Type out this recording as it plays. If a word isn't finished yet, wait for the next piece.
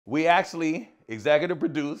We actually executive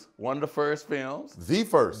produced one of the first films. The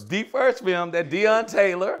first film that Deon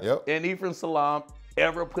Taylor Yep. and Ephraim Salaam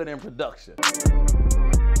ever put in production.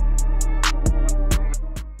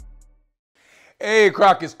 Hey,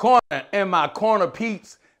 Crockett's Corner and my corner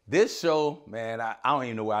peeps. This show, man, I don't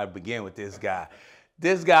even know where I begin with this guy.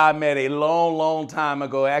 This guy I met a long, long time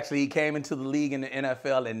ago. Actually, he came into the league in the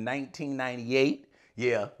NFL in 1998.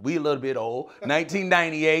 Yeah, we a little bit old.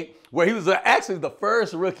 1998, where he was actually the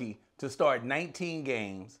first rookie to start 19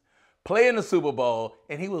 games, play in the Super Bowl,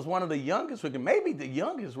 and he was one of the youngest rookie, maybe the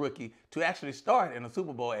youngest rookie to actually start in the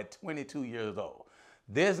Super Bowl at 22 years old.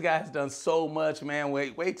 This guy's done so much, man.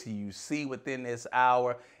 Wait till you see within this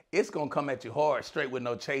hour. It's gonna come at you hard, straight with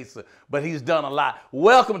no chaser, but he's done a lot.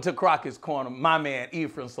 Welcome to Crockett's Corner, my man,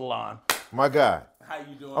 Ephraim Salaam. My guy. How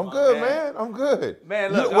you doing, I'm good, man. I'm good.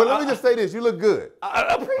 Man, look. Well, let me just say this. You look good.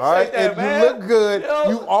 I appreciate all right? that, and man. You look good. Yo.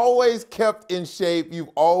 You always kept in shape.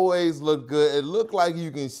 You've always looked good. It looked like you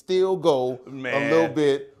can still go a little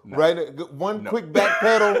bit. No. Right? One quick back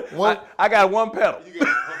pedal. I got one pedal.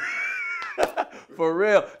 For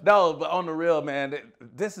real. No, but on the real, man,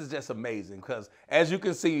 this is just amazing because as you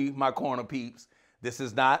can see, my corner peeps, this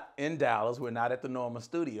is not in Dallas. We're not at the Norman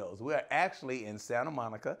Studios. We're actually in Santa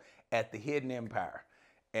Monica at the Hidden Empire.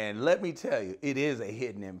 And let me tell you, it is a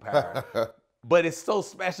hidden empire. But it's so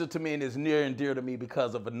special to me and it's near and dear to me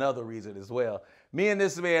because of another reason as well. Me and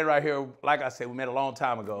this man right here, like I said, we met a long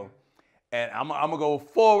time ago. And I'm going to go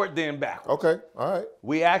forward then backwards. Okay, all right.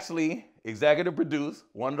 We actually executive produced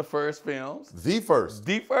one of the first films. The first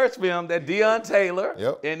film that Deon Taylor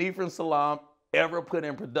Yep. and Ephraim Salaam ever put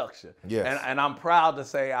in production. Yes. And I'm proud to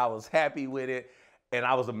say I was happy with it and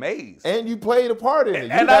I was amazed. And you played a part in it.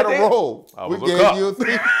 You And got I a did. role. We gave you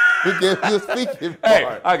a speaking part.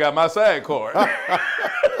 Hey, I got my side chord.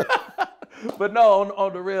 But no,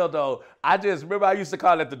 on the real though, I just remember I used to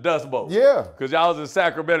call it the Dust Bowl. Yeah. Because y'all was in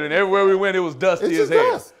Sacramento and everywhere we went, it was dusty It's as just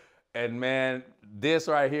hell. dust. And man, this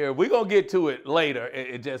right here, we're going to get to it later.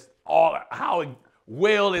 It just all how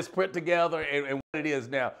well it's put together and what it is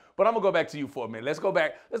now. But I'm going to go back to you for a minute. Let's go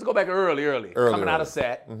back early. Coming out of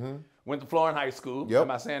SAT. Went to Florence High School. Yep. Am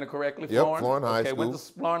I saying it correctly? Yep, Florence? Florence High School. Went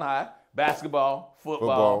to Florence High. Basketball,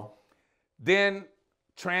 football. Then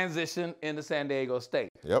transition into San Diego State.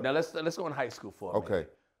 Yep. Now let's go in high school for a minute. Okay.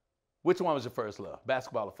 Which one was your first love,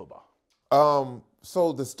 basketball or football?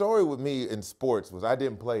 So the story with me in sports was I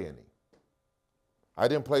didn't play any. I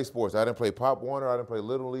didn't play sports. I didn't play Pop Warner. I didn't play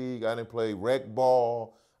Little League. I didn't play rec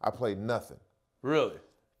ball. I played nothing. Really?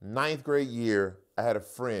 9th grade year, I had a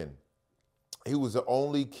friend. He was the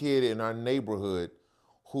only kid in our neighborhood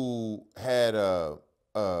who had a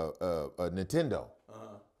Nintendo,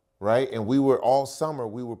 right? And we were all summer,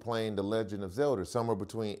 we were playing The Legend of Zelda, summer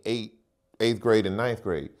between 8th grade and 9th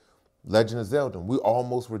grade. Legend of Zelda. We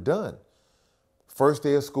almost were done. First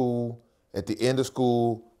day of school, at the end of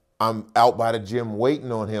school, I'm out by the gym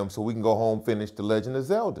waiting on him so we can go home, finish The Legend of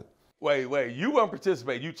Zelda. Wait, you weren't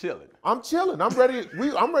participating, you chilling. I'm chilling. I'm ready.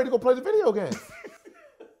 I'm ready to go play the video game.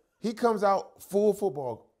 He comes out full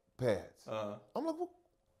football pads. I'm like,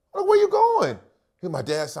 where you going? My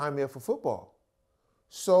dad signed me up for football.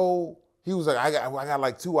 So he was like, I got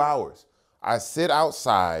like 2 hours. I sit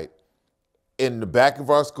outside in the back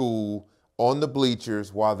of our school on the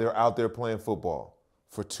bleachers while they're out there playing football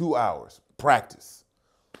for 2 hours, practice.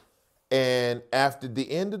 And after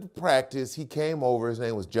the end of the practice, he came over. His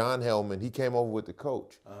name was John Hellman. He came over with the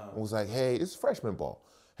coach and was like, hey, this is freshman ball.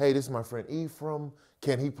 Hey, this is my friend Ephraim.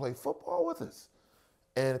 Can he play football with us?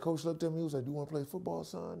 And the coach looked at me. He was like, do you want to play football,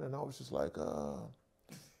 son? And I was just like,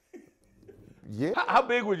 yeah. How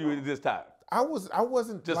big were you at this time? I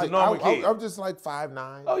wasn't just like, a normal kid. I'm just like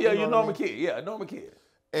 5'9". Oh yeah, you know you're a normal kid. Yeah, a normal kid.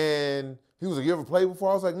 And he was like, you ever played before?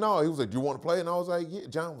 I was like, no. He was like, do you want to play? And I was like, yeah.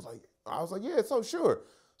 John was like, yeah, so sure.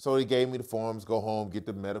 So he gave me the forms, go home, get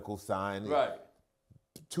the medical sign. Right.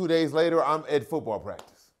 2 days later, I'm at football practice.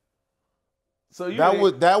 So you that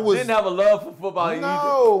was didn't have a love for football.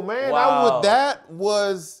 No, man. Wow. That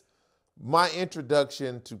was my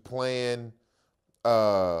introduction to playing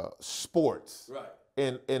sports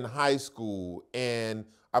in high school. And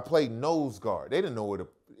I played nose guard. They didn't know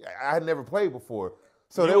I had never played before.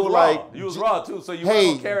 So they were like, you was raw too, so you hey,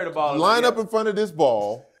 weren't gonna carry the ball. Line up in front of this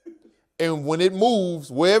ball. And when it moves,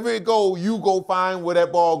 wherever it goes, you go find where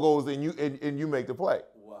that ball goes and you make the play.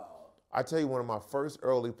 Wow. I tell you, one of my first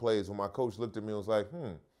early plays when my coach looked at me and was like,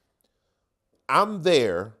 I'm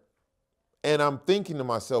there and I'm thinking to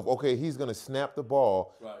myself, okay, he's gonna snap the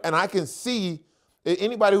ball. Right. And I can see,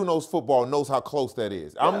 anybody who knows football knows how close that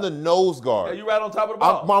is. Yeah. I'm the nose guard. Yeah, you're right on top of the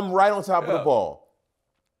ball. I'm right on top of the ball.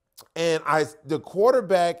 And the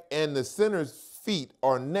quarterback and the center's feet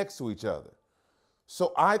are next to each other.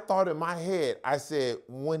 So I thought in my head, I said,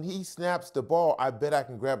 when he snaps the ball, I bet I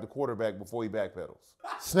can grab the quarterback before he backpedals.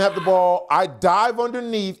 Snap the ball, I dive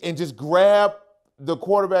underneath and just grab the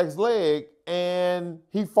quarterback's leg, and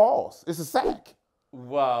he falls. It's a sack.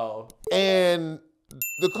 Wow. And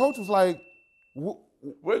the coach was like,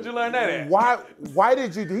 where'd you learn that at? Why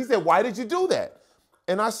did you, he said, why did you do that?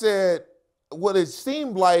 And I said, well, it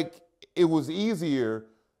seemed like it was easier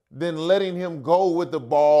than letting him go with the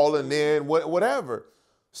ball and then whatever.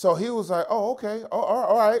 So he was like, oh, okay,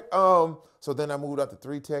 all right. So then I moved out to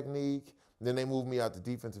 3 technique. Then they moved me out to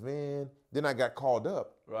defensive end. Then I got called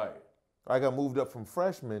up. Right. I got moved up from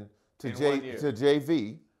freshman to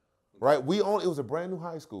JV. Right. It was a brand new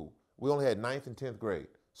high school. We only had 9th and 10th grade.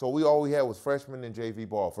 So all we had was freshman and JV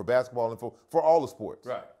ball for basketball and for all the sports.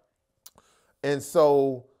 Right. And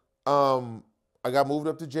so I got moved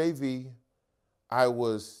up to JV. I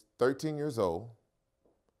was 13 years old.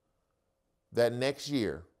 That next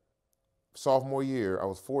year, sophomore year, I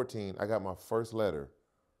was 14. I got my first letter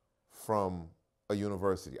from a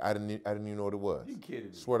university. I didn't even know what it was. You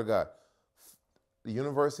kidding me? Swear to God. The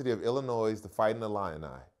University of Illinois, the Fighting Illini.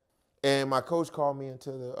 And my coach called me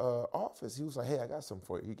into the office. He was like, hey, I got something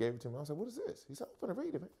for you. He gave it to me. I was like, what is this? He said, open and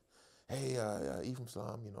read it, man. Hey, Ephraim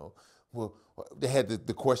Salaam, well, they had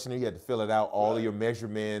the questionnaire. You had to fill it out, all of your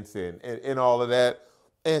measurements and all of that.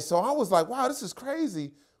 And so I was like, wow, this is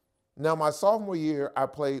crazy. Now, my sophomore year, I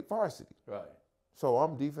played varsity. Right. So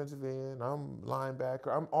I'm defensive end, I'm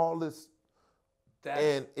linebacker, I'm all this.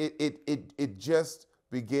 And it just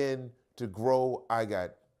began to grow. I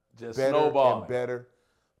got better and better.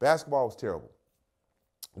 Basketball was terrible.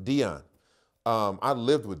 Dion. I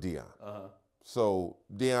lived with Dion. So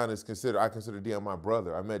Dion I consider Dion my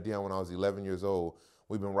brother. I met Dion when I was 11 years old.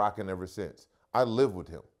 We've been rocking ever since. I lived with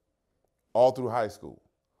him all through high school.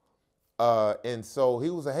 And so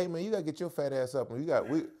he was like, hey man, you gotta get your fat ass up and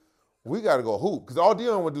we gotta go hoop. Because all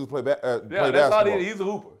Dion would do is play basketball. That's all he's a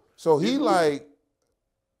hooper. So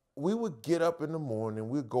we would get up in the morning,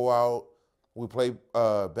 we'd go out, we play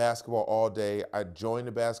basketball all day. I joined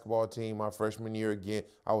the basketball team my freshman year again.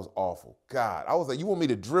 I was awful. God, I was like, you want me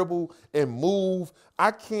to dribble and move?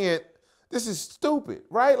 I can't, this is stupid,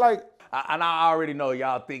 right? Like, and I already know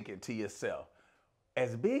y'all thinking to yourself,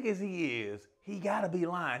 as big as he is, he gotta be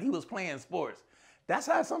lying. He was playing sports. That's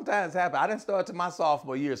how it sometimes happens. I didn't start to my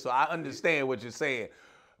sophomore year, so I understand what you're saying.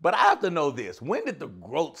 But I have to know this. When did the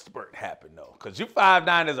growth spurt happen, though? Because you're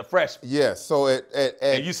 5'9" as a freshman. Yeah, so and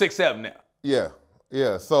you're 6'7" now.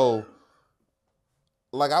 Yeah. So,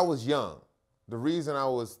 like, I was young. The reason I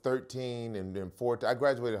was 13 and then 14, I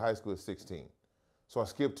graduated high school at 16. So I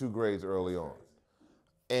skipped 2 grades early on.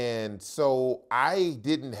 And so I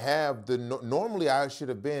didn't have normally I should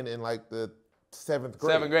have been in like the 7th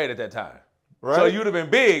grade. 7th grade at that time. Right? So you'd have been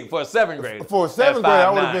big for a 7th grade. For a 7th grade,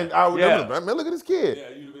 I would have been, man, look at this kid. Yeah,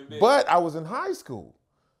 you'd have been big. But I was in high school.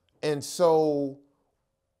 And so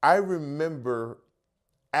I remember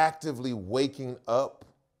actively waking up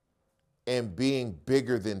and being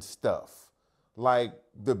bigger than stuff. Like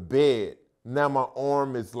the bed. Now my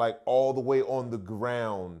arm is like all the way on the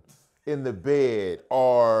ground in the bed,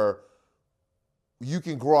 or you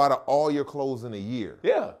can grow out of all your clothes in a year.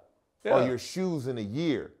 Yeah. Or your shoes in a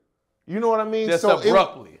year. You know what I mean? Just so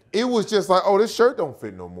abruptly. It was just like, oh, this shirt don't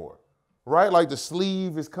fit no more. Right? Like the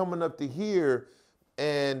sleeve is coming up to here.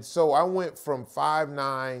 And so I went from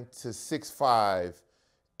 5'9" to 6'5"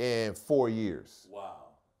 in 4 years. Wow.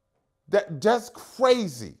 That's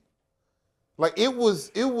crazy. Like it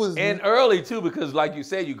was. And early too, because like you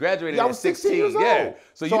said, you graduated I at was 16 years old. Yeah.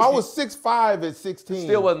 So I was 6'5" at 16.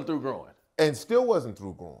 Still wasn't through growing. And still wasn't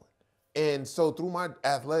through growing. And so through my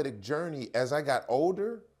athletic journey, as I got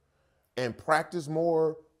older and practiced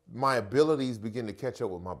more, my abilities began to catch up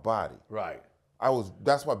with my body. Right.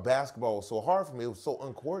 That's why basketball was so hard for me. It was so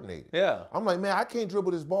uncoordinated. Yeah. I'm like, man, I can't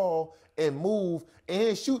dribble this ball and move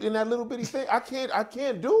and shoot in that little bitty thing. I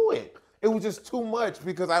can't do it. It was just too much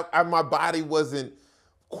because my body wasn't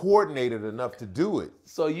coordinated enough to do it.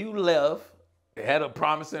 So you left, had a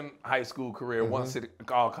promising high school career once it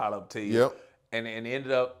all caught up to you. Yep. And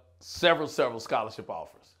ended up several scholarship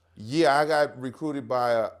offers. Yeah, I got recruited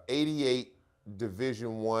by 88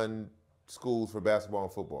 Division I schools for basketball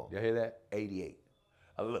and football. You hear that? 88.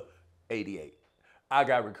 Look, 88. I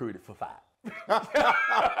got recruited for 5.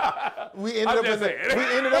 We ended up in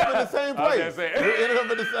the same place. We ended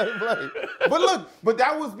up in the same place. But look,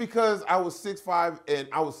 that was because I was 6'5" and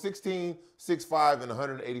I was 16, 6'5", and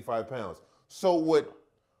 185 pounds. So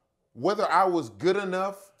whether I was good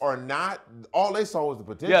enough or not, all they saw was the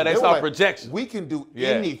potential. Yeah, they saw projection. We can do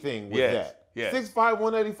anything with that. Yeah. 6'5",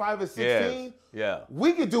 185 at 16. Yes. Yeah.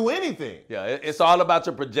 We could do anything. Yeah, it's all about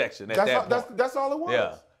your projection at that point. That's all it was.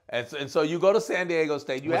 Yeah. And so you go to San Diego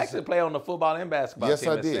State. You actually play on the football and basketball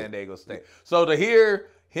team at San Diego State. So to hear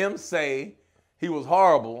him say he was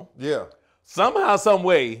horrible, yeah, somehow, some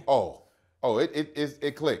way.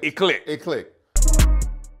 It clicked. It clicked. It clicked.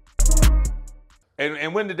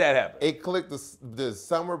 And when did that happen? It clicked the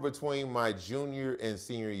summer between my junior and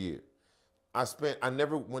senior year. I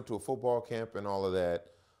never went to a football camp and all of that,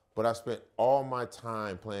 but I spent all my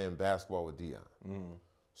time playing basketball with Dion. Mm.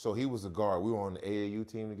 So he was a guard. We were on the AAU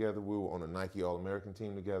team together. We were on a Nike All-American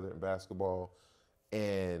team together in basketball.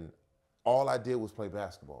 And all I did was play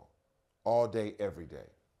basketball all day, every day.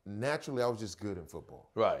 Naturally, I was just good in football.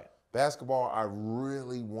 Right. Basketball, I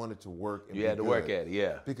really wanted to work. And you had to work at it,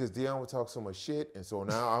 yeah. Because Dion would talk so much shit, and so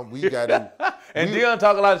now we got to. And Dion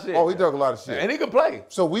talk a lot of shit. Oh, he talk a lot of shit. And he can play.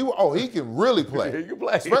 So he can really play. He can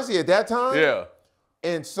play. Especially at that time. Yeah.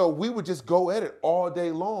 And so we would just go at it all day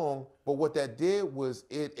long, but what that did was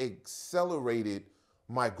it accelerated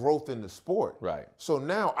my growth in the sport. Right. So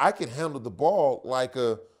now I can handle the ball like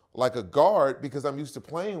a guard because I'm used to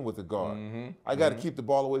playing with a guard. Mm-hmm. I got to keep the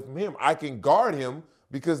ball away from him. I can guard him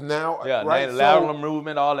because now, right? Lateral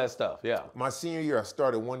movement, all that stuff, yeah. My senior year, I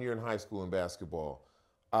started 1 year in high school in basketball.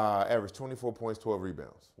 Averaged 24 points, 12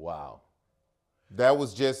 rebounds. Wow.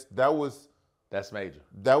 That's major.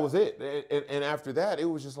 That was it. And after that, it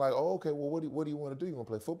was just like, oh, okay, well, what do you want to do? You want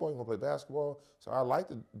to play football? You want to play basketball? So I like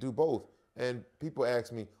to do both. And people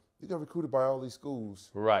ask me, you got recruited by all these schools.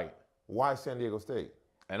 Right. Why San Diego State?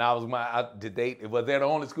 And was that the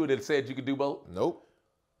only school that said you could do both? Nope.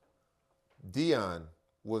 Dion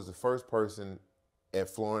was the first person at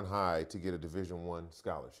Florence High to get a Division I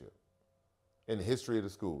scholarship in the history of the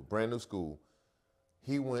school, brand new school.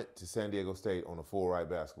 He went to San Diego State on a full-ride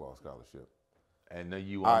basketball scholarship. And then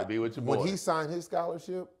you wanted to be with your boy. When he signed his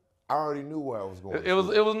scholarship, I already knew where I was going. It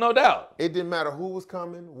was no doubt. It didn't matter who was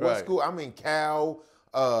coming, what school. I mean, Cal,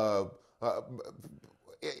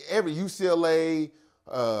 every UCLA,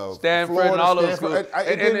 Stanford, Florida, and all those Stanford.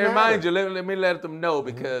 schools. And mind you, let me let them know,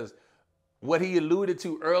 because what he alluded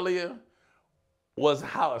to earlier was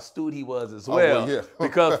how astute he was as well. Yeah.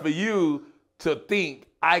 Because for you to think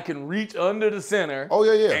I can reach under the center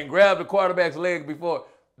and grab the quarterback's leg before,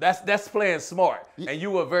 that's playing smart. And you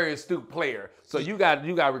were a very astute player. So you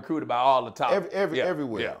got recruited by all the top.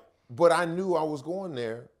 Everywhere. Yeah. But I knew I was going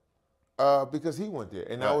there because he went there.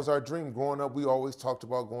 And that was our dream. Growing up, we always talked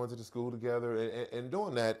about going to the school together and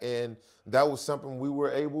doing that. And that was something we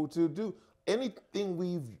were able to do. Anything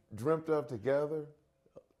we've dreamt of together.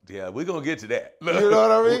 Yeah, we're going to get to that. Look, you know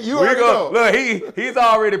what I mean? You already know. Look, he's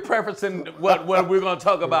already preferencing what we're going to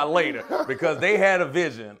talk about later, because they had a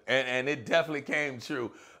vision, and it definitely came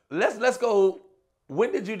true. Let's go.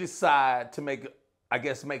 When did you decide to make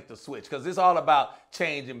the switch? Because it's all about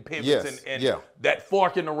changing pivots and that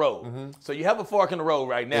fork in the road. Mm-hmm. So you have a fork in the road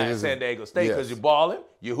right now at San Diego State because you're balling,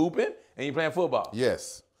 you're hooping, and you're playing football.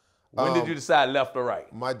 Yes. When did you decide left or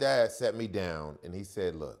right? My dad sat me down and he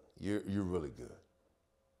said, look, you're really good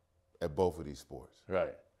at both of these sports.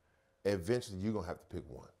 Right. Eventually, you're going to have to pick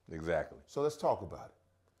one. Exactly. So let's talk about it.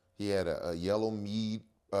 He had a yellow Mead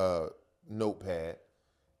notepad,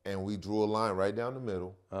 and we drew a line right down the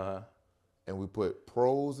middle, and we put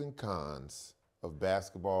pros and cons of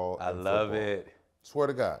basketball and football. I love it. Swear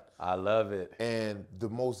to God. I love it. And the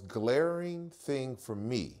most glaring thing for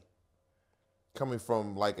me, coming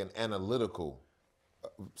from like an analytical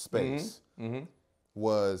space,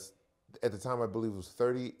 was, at the time I believe it was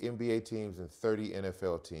 30 NBA teams and 30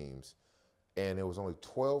 NFL teams, and there was only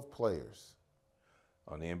 12 players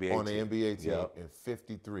on the NBA team and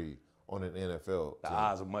 53 on an NFL team. The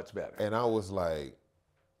odds are much better. And I was like,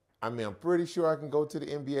 I mean, I'm pretty sure I can go to the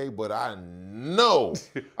NBA, but I know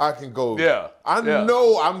I can go. I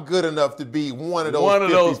know I'm good enough to be one of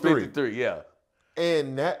those 53. Yeah.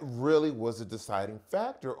 And that really was a deciding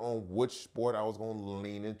factor on which sport I was going to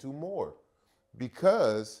lean into more,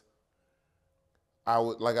 because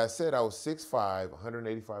like I said, I was 6'5",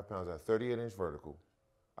 185 pounds, I had 38-inch vertical.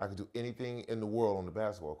 I could do anything in the world on the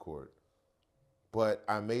basketball court. But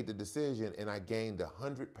I made the decision, and I gained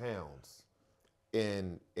 100 pounds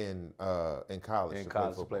in college. In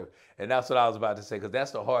college to play. And that's what I was about to say, because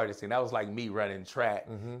that's the hardest thing. That was like me running track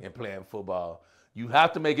and playing football. You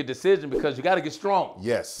have to make a decision because you got to get strong.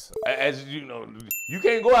 Yes. As you know, you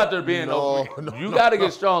can't go out there being you got to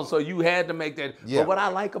get strong. So you had to make that. Yeah. But what I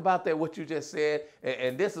like about that, what you just said,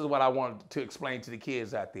 and this is what I wanted to explain to the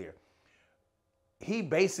kids out there. He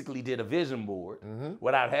basically did a vision board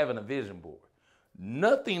without having a vision board.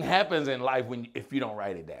 Nothing happens in life if you don't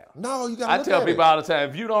write it down. No, you got to look at it. I tell people all the time,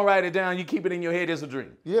 if you don't write it down, you keep it in your head, it's a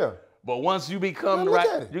dream. Yeah. But once you become the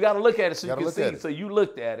right, you got to look at it so you can see. It. So you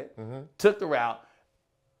looked at it, took the route.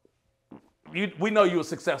 We know you were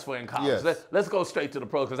successful in college. Yes. Let's go straight to the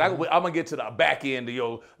pros, because I'm going to get to the back end of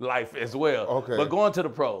your life as well. Okay. But going to the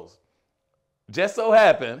pros. Just so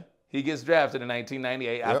happened, he gets drafted in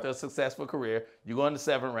 1998 after a successful career. You go in the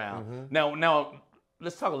 7th round. Now,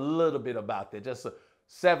 let's talk a little bit about that. Just a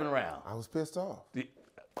 7th round. I was pissed off.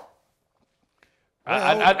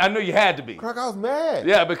 I knew you had to be. Crack, I was mad.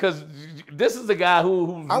 Yeah, because this is a guy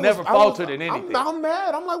who never faltered in anything. I'm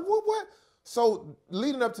mad. I'm like, what? So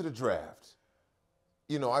leading up to the draft,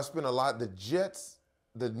 you know, I spent a lot.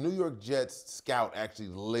 The New York Jets scout actually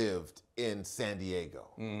lived in San Diego.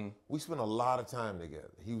 We spent a lot of time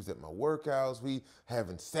together. He was at my workouts. We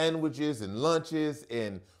having sandwiches and lunches,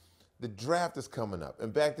 and the draft is coming up.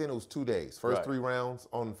 And back then it was 2 days. First 3 rounds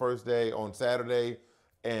on the first day on Saturday,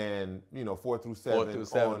 and 4 through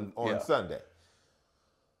 7 on Sunday.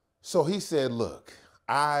 So he said, look,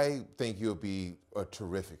 I think you'll be a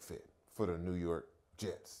terrific fit for the New York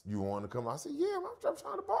Jets. You want to come? I said, yeah, I'm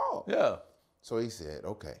trying to ball. Yeah. So he said,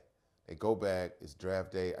 okay. They go back. It's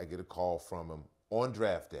draft day. I get a call from him on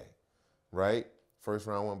draft day, right? First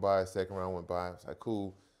round went by. Second round went by. I was like,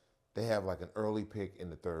 cool. They have like an early pick in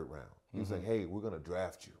the 3rd round. He was like, hey, we're going to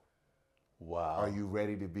draft you. Wow. Are you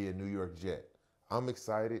ready to be a New York Jet? I'm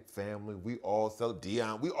excited. Family. We all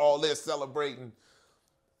Dion. We all there celebrating.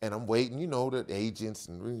 And I'm waiting, the agents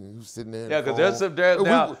and we sitting there. Yeah, because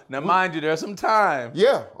now, mind you, there's some time.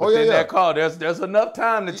 Yeah. Within that call, there's enough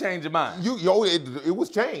time to change your mind. It was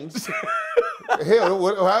changed.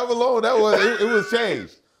 Hell, however long that was, it was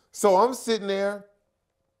changed. So I'm sitting there,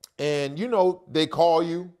 and they call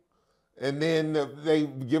you, and then they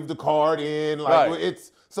give the card in,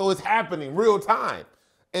 it's happening real time.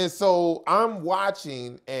 And so I'm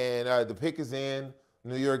watching, and the pick is in,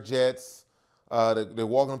 New York Jets. They're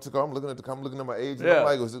walking up to the car. I'm looking at my agent. Yeah. I'm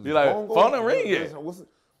like, you're like, phone and ring yet?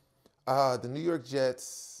 The New York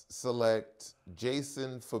Jets select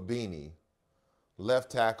Jason Fabini, left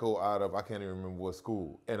tackle out of, I can't even remember what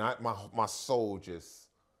school. And my soul just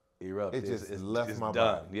erupted. It just left my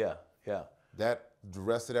done. body. Yeah. The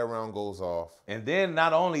rest of that round goes off. And then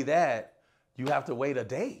not only that, you have to wait a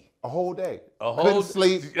day. A whole day. Couldn't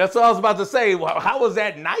sleep. That's what I was about to say. How was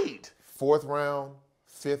that night? 4th round.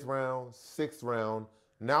 5th round, 6th round.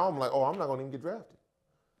 Now I'm like, I'm not gonna even get drafted.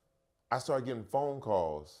 I started getting phone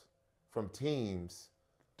calls from teams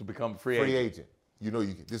to become free agent.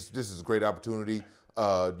 This is a great opportunity.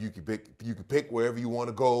 You can pick wherever you want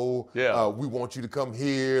to go. Yeah. We want you to come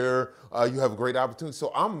here. You have a great opportunity.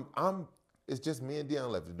 So it's just me and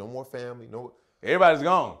Dion left. No more family. No. Everybody's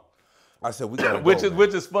gone. I said we gotta go.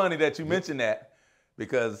 Which is funny that you mentioned that,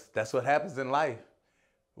 because that's what happens in life.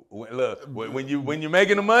 Look, when you're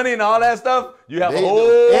making the money and all that stuff, you have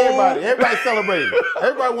everybody celebrating.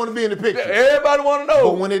 Everybody want to be in the picture. Everybody want to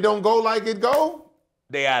know. But when it don't go like it go,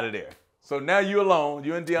 they out of there. So now you alone.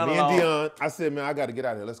 You and Dion alone. Me and Dion. I said, man, I got to get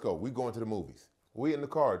out of here. Let's go. We going to the movies. We in the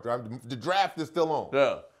car. The draft is still on.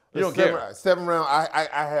 Yeah. You don't care. 7th round.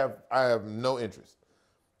 I have no interest.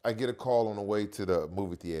 I get a call on the way to the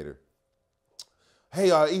movie theater. Hey,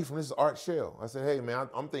 Ephraim, this is Art Shell. I said, hey, man,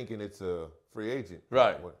 I'm thinking it's a free agent.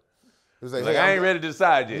 Right. It was like, hey, I ain't ready to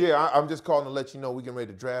decide yet. Yeah, I'm just calling to let you know we getting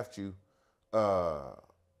ready to draft you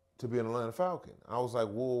to be an Atlanta Falcon. I was like,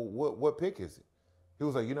 well, what pick is it? He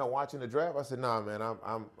was like, you're not watching the draft? I said, nah, man,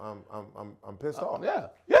 I'm pissed off.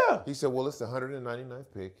 Yeah. He said, well, it's the 199th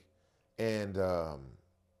pick, and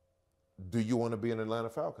do you want to be an Atlanta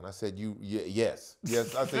Falcon? I said, yes.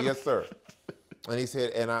 I said, yes, sir. And he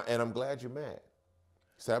said, and I'm glad you're mad.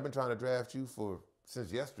 He said, I've been trying to draft you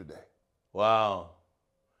since yesterday. Wow.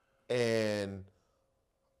 And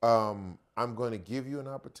I'm going to give you an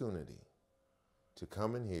opportunity to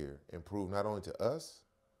come in here and prove not only to us,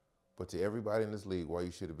 but to everybody in this league why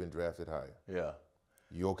you should have been drafted higher. Yeah.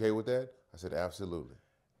 You okay with that? I said, absolutely.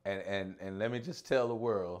 And let me just tell the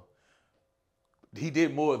world, he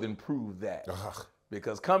did more than prove that.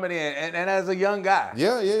 Because coming in, and as a young guy.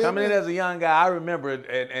 Coming in as a young guy, I remember it,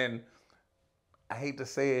 and I hate to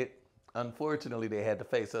say it, unfortunately, they had to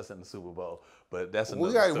face us in the Super Bowl, but that's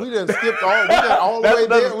another story. We done skipped all the way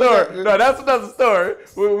there. No, that's another story.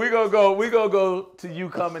 We gonna go to you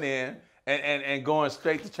coming in and going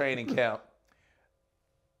straight to training camp.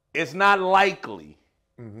 It's not likely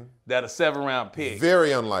that a 7th round pick,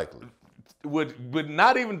 very unlikely, would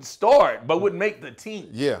not even start, but would make the team.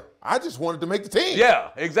 Yeah, I just wanted to make the team. Yeah,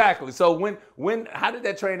 exactly. So how did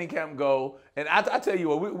that training camp go? And I tell you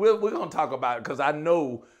what, we're gonna talk about it, because I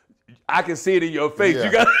know I can see it in your face. Yeah.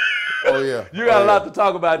 You got. Oh, yeah. You got Oh, a lot yeah. to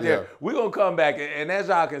talk about there. Yeah. We're going to come back. And as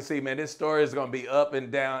y'all can see, man, this story is going to be up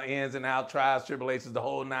and down, ins and outs, trials, tribulations, the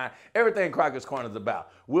whole nine. Everything Crockett's Corner is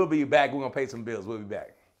about. We'll be back. We're going to pay some bills. We'll be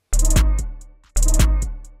back.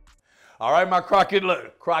 All right, my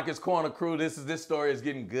Crockett's Corner crew, this story is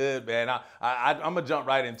getting good, man. I'm going to jump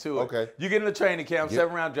right into it. Okay. You get in the training camp,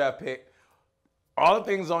 7th-round draft pick. All the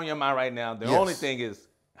things on your mind right now, the only thing is,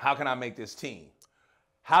 how can I make this team?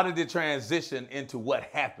 How did it transition into what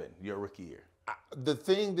happened your rookie year? The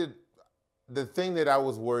thing that I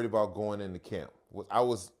was worried about going into camp was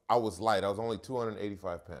I was light. I was only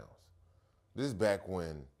 285 pounds. This is back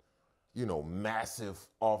when, massive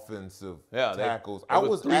offensive tackles. I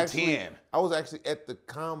was actually at the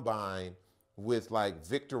combine with like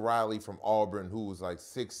Victor Riley from Auburn, who was like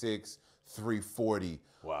 6'6", 340.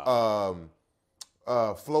 Wow.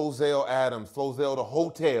 Flozell Adams, Flozell the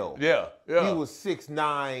Hotel. Yeah. He was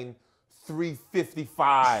 6'9",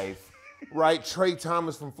 355. Right? Trey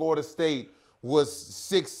Thomas from Florida State was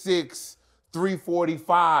 6'6",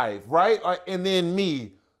 345. Right? And then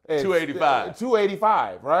me. 285.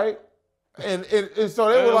 285. Right? And so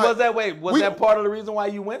they were like. Was that part of the reason why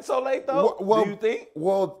you went so late though? Do you think?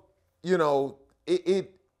 Well, it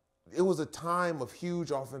was a time of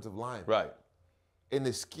huge offensive line. Right. And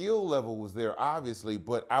the skill level was there, obviously,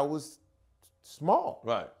 but I was small.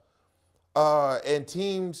 Right. And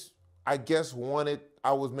teams, I guess, wanted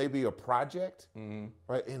I was maybe a project,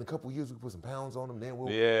 right? In a couple of years, we put some pounds on them. Then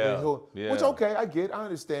which okay, I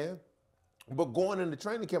understand. But going into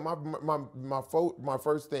training camp, my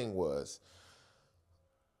first thing was,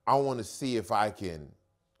 I want to see if I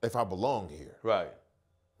belong here. Right.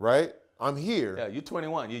 Right. I'm here. Yeah, you're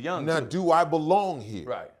 21. You're young. Now, do I belong here?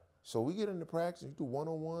 Right. So we get into practice, you do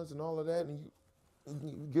one-on-ones and all of that, and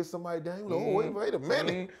you get somebody down, you're like, oh, wait a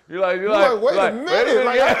minute. You're like, wait a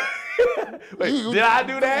minute. Did I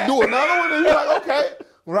do that? Do another one, and you're like, okay.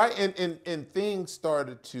 Right, and things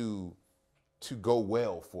started to go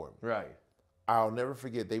well for me. Right. I'll never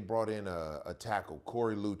forget, they brought in a tackle,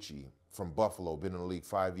 Corey Lucci from Buffalo, been in the league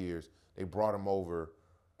 5 years. They brought him over.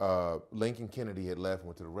 Lincoln Kennedy had left and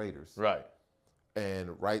went to the Raiders. Right.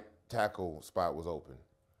 And right tackle spot was open.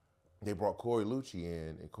 They brought Corey Lucci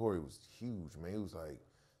in, and Corey was huge, man. He was like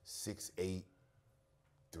 6'8",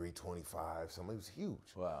 325, something. He was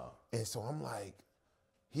huge. Wow. And so I'm like,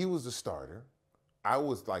 he was the starter. I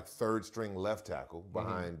was like third string left tackle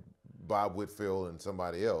behind Bob Whitfield and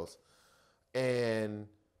somebody else. And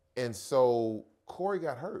so Corey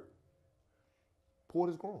got hurt, pulled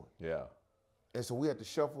his groin. Yeah. And so we had to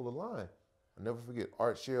shuffle the line. I'll never forget,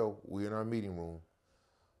 Art Shell, we in our meeting room,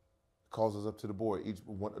 calls us up to the board,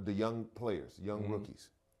 the young players, young rookies,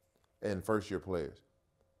 and first-year players.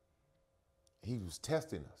 He was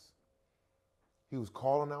testing us. He was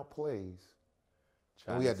calling out plays,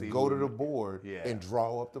 and we had to go to the board and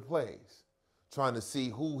draw up the plays, trying to see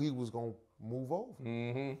who he was going to move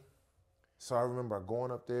over. So I remember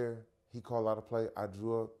going up there, he called out a play, I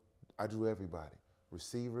drew everybody.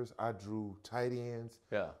 Receivers, I drew tight ends.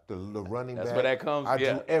 Yeah. The running back. That's where that comes. I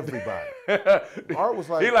drew everybody. Art was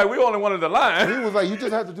like, we only wanted the line. He was like, you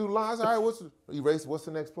just have to do lines. All right, what's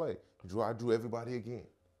the next play? I drew everybody again.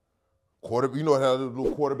 You know how to do a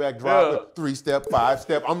little quarterback drop, 3-step,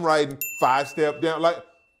 5-step. I'm writing 5-step down. Like,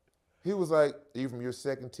 he was like, Ephraim, your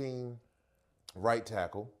second team right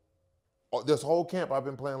tackle. This whole camp I've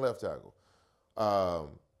been playing left tackle.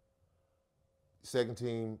 Second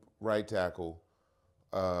team right tackle.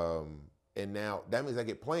 And now that means I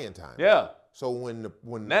get playing time. Yeah. So when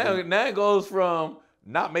it goes from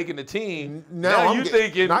not making the team. Now you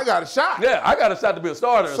thinking I got a shot. Yeah, I got a shot to be a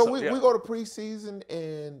starter. So we go to preseason,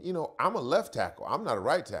 and I'm a left tackle. I'm not a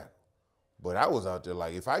right tackle. But I was out there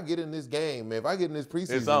like, if I get in this game, man, if I get in this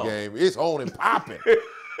preseason game, it's on and popping.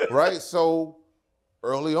 Right? So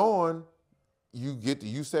early on, you get to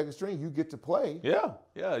use second string, you get to play. Yeah.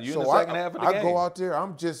 Yeah. You in the second half of the game. I go out there,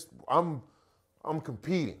 I'm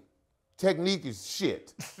competing. Technique is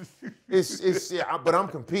shit. It's but I'm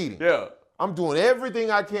competing. Yeah. I'm doing everything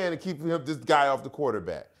I can to keep this guy off the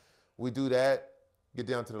quarterback. We do that, get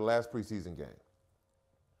down to the last preseason game.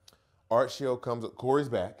 Art Shell comes, Corey's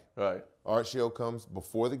back. Right. Art Shell comes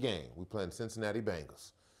before the game. We playing Cincinnati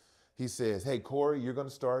Bengals. He says, hey, Corey, you're going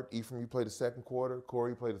to start. Ephraim, you play the second quarter.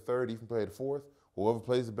 Corey, you play the third. Ephraim, play the fourth. Whoever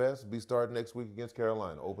plays the best will be starting next week against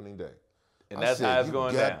Carolina, opening day. And that's how it's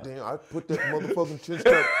going down. I put that motherfucking chin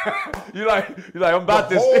strap. You're like, I'm about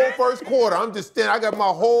the this. The whole first quarter, I'm just standing. I got my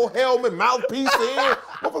whole helmet, mouthpiece in.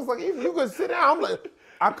 Motherfuckers like, Ephraim, you gonna sit down? I'm like,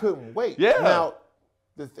 I couldn't wait. Yeah. Now,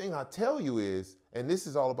 the thing I tell you is, and this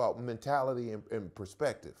is all about mentality and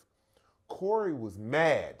perspective, Corey was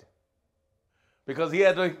mad. Because he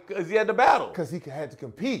had to battle. Because he had to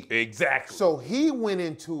compete. Exactly. So he went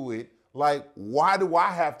into it like, why do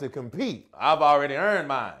I have to compete? I've already earned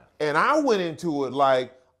mine. And I went into it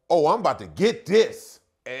like, oh, I'm about to get this.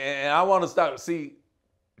 And I want to start, see,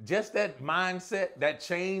 just that mindset, that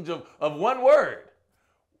change of one word.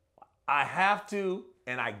 I have to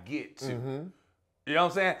and I get to. Mm-hmm. You know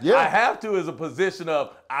what I'm saying? Yeah. I have to is a position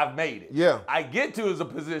of I've made it. Yeah. I get to is a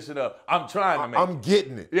position of I'm trying to make it. I'm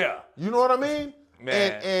getting it. Yeah. You know what I mean?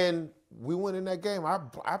 Man. And we went in that game. I was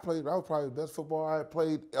probably the best football I had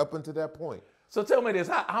played up until that point. So tell me this,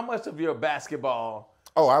 how much of your basketball?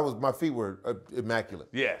 Oh, my feet were immaculate.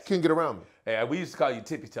 Yes. Couldn't get around me. Yeah, we used to call you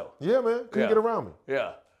tippy toe. Yeah, man. Couldn't get around me.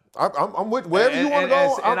 Yeah. I'm with wherever you want to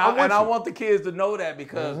go. I'm with you. I want the kids to know that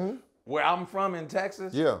because where I'm from in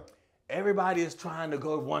Texas, everybody is trying to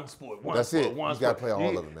go one sport. You got to play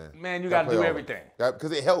all of it, man. Man, you got to do everything.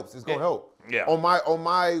 Because it helps. It's going to help. Yeah. On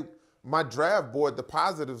my draft board, the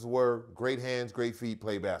positives were great hands, great feet,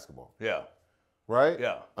 play basketball. Yeah. Right?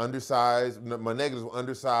 Yeah. Undersized. My negatives were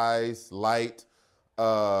undersized, light,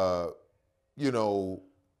 on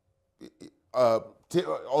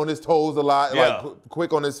his toes a lot, like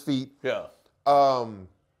quick on his feet. Yeah.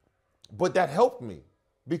 But that helped me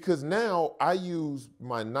because now I use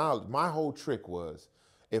my knowledge. My whole trick was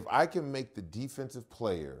if I can make the defensive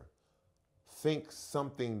player think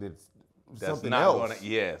something that's something not else,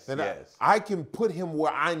 then I can put him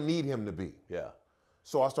where I need him to be. Yeah.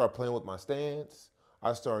 So I started playing with my stance.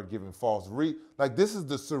 I started giving false like this is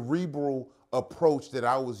the cerebral approach that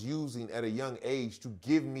I was using at a young age to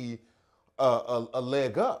give me a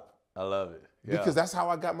leg up. I love it. Yeah. Because that's how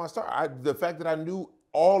I got my start. The fact that I knew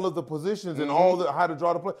all of the positions and how to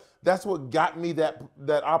draw the play, that's what got me that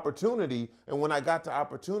opportunity. And when I got the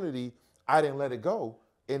opportunity, I didn't let it go.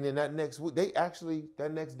 And then that next week,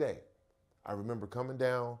 that next day, I remember coming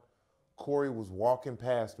down, Corey was walking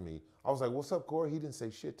past me. I was like, what's up, Corey? He didn't say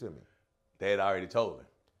shit to me. They had already told him.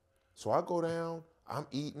 So I go down, I'm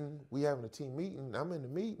eating, we having a team meeting, I'm in the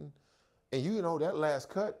meeting, and that last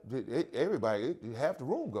cut, half the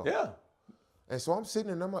room go. Yeah. And so I'm sitting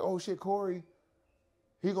there and I'm like, oh shit, Corey,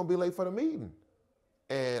 he gonna be late for the meeting.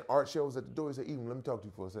 And Art shows at the door, he said, Ephraim, let me talk to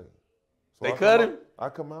you for a second. So they cut him? I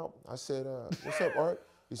come out, I said, what's up, Art?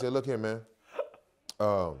 He said, look here, man,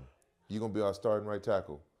 you're gonna be our starting right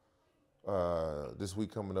tackle this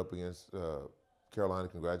week coming up against Carolina,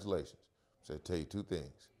 congratulations. I said, tell you two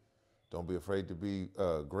things. Don't be afraid to be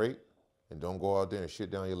great, and don't go out there and shit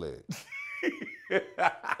down your leg.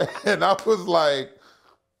 And I was like,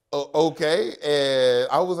 okay. And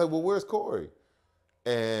I was like, well, where's Corey?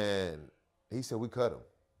 And he said, we cut him.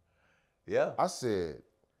 Yeah. I said,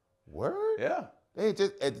 word? Yeah. At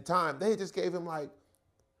the time, they just gave him like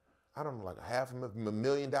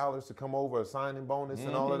 $500,000 to come over, a signing bonus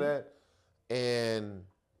and all of that. And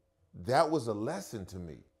that was a lesson to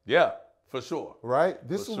me. Yeah, for sure. Right?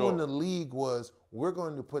 This is when the league was, we're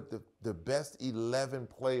going to put the best 11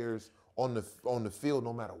 players on the field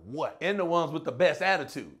no matter what. And the ones with the best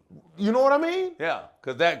attitude. You know what I mean? Yeah,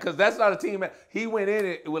 because that's not a team. He went in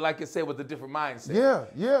it with, like you said, with a different mindset. Yeah,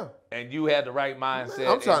 yeah. And you had the right mindset. Man,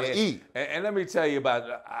 I'm trying to eat. And let me tell you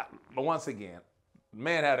about once again,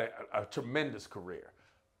 man had a tremendous career.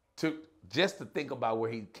 Just to think about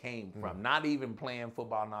where he came from, not even playing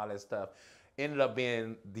football and all that stuff, ended up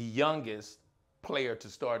being the youngest player to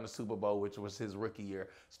start in the Super Bowl, which was his rookie year.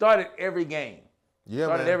 Started every game. Yeah,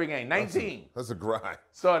 Started man. every game. 19. That's a grind.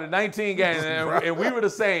 Started 19 games, and we were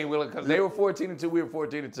the same because they were 14-2, we were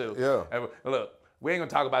 14-2. Yeah. And look, we ain't gonna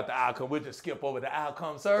talk about the outcome. We'll just skip over the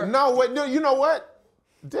outcome, sir. No, wait, no. You know what?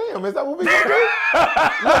 Damn, is that what we gonna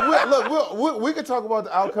do? Look, we can talk about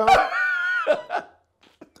the outcome.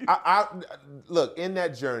 Look, in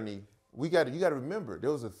that journey, you got to remember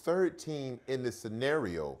there was a third team in this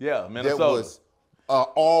scenario. Yeah, Minnesota. That was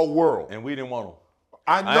all world, and we didn't want them.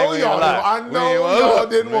 I know y'all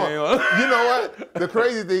didn't want. You know what? The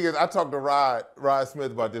crazy thing is, I talk to Rod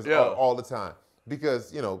Smith about this all the time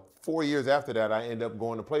because 4 years after that, I end up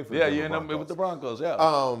going to play for the Denver you end up Broncos. with the Broncos.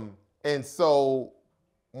 Yeah. And so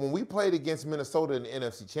when we played against Minnesota in the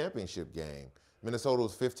NFC Championship game, Minnesota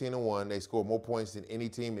was 15-1. They scored more points than any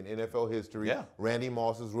team in NFL history. Yeah. Randy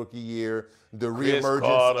Moss's rookie year, the Chris reemergence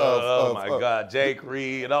Carter, of oh my God, Jake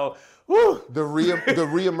Reed, woo. The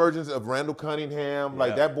reemergence of Randall Cunningham.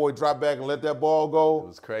 Like that boy dropped back and let that ball go. It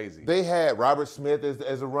was crazy. They had Robert Smith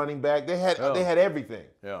as a running back. They had everything.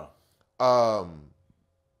 Yeah.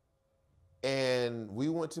 And we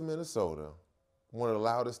went to Minnesota, one of the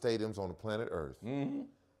loudest stadiums on the planet Earth, and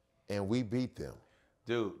we beat them.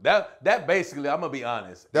 Dude, that basically, I'm gonna be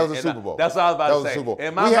honest. That was a Super Bowl. That's what I was about to say. Super Bowl.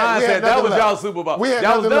 In my mindset, that was y'all Super Bowl. We had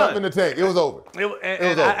y'all nothing left in the tank. It was over.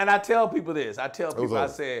 And I tell people this. I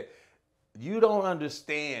said, you don't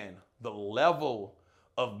understand the level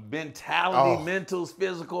of mentality, mentals,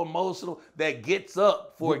 physical, emotional, that gets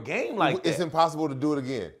up for a game like that. It's impossible to do it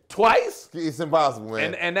again. Twice? It's impossible,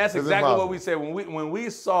 man. And that's exactly what we said when we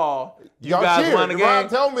saw you Y'all guys cheered. won the game. Ron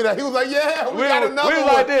told me that. He was like, yeah, we got another one. We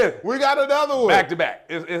was like this. We got another one. Back to back.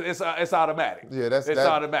 It's automatic. Yeah, it's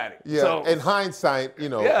automatic. Yeah, so, in hindsight,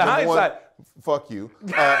 number hindsight. one, fuck you.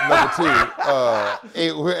 Number two,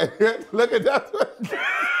 look at that.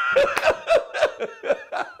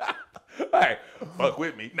 Hey, fuck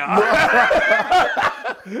with me. No.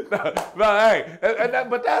 No, hey.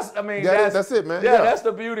 But that's, I mean, that's it, man. Yeah, that's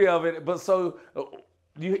the beauty of it. But so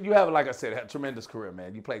you have, like I said, a tremendous career,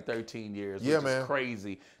 man. You played 13 years, which is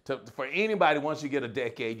crazy. For anybody, once you get a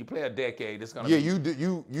decade, you play a decade, it's gonna be. You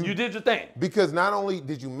did your thing. Because not only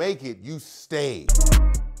did you make it, you stayed.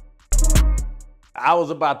 I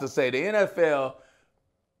was about to say, the NFL,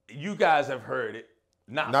 you guys have heard it.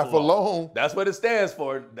 Not for long. That's what it stands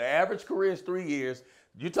for. The average career is 3 years.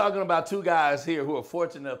 You're talking about two guys here who are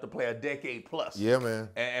fortunate enough to play a decade plus. Yeah, man.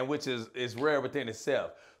 And which is rare within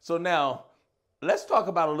itself. So now, let's talk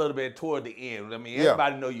about a little bit toward the end. I mean,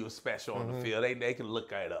 everybody know you were special on the field. They can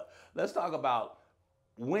look it up. Let's talk about,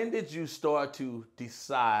 when did you start to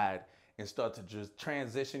decide and start to just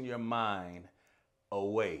transition your mind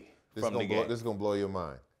away from the game? This is going to blow your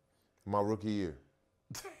mind. My rookie year.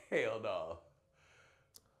 Hell no.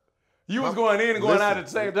 You was going in and going out at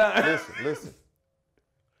the same time. Listen.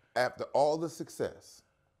 After all the success,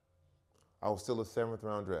 I was still a 7th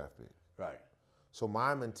round draft pick. Right. So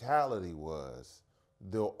my mentality was,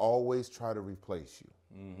 they'll always try to replace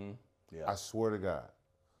you. Mm-hmm. Yeah. I swear to God.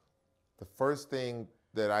 The first thing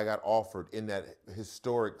that I got offered in that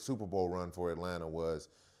historic Super Bowl run for Atlanta was,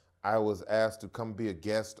 I was asked to come be a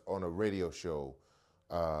guest on a radio show,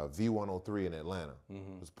 V103 in Atlanta.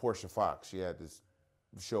 Mm-hmm. It was Portia Fox. She had this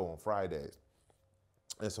show on Fridays.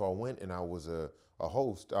 And so I went and I was a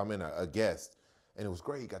guest, and it was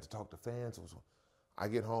great. You got to talk to fans. I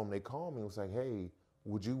get home, they call me and was like, hey,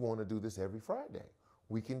 would you want to do this every Friday?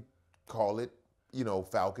 We can call it,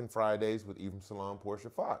 Falcon Fridays with Ephraim Salaam, Portia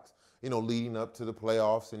Fox, leading up to the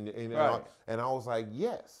playoffs. And I was like,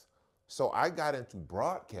 yes. So I got into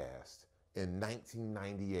broadcast in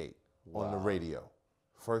 1998 on the radio.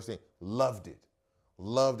 First thing, loved it.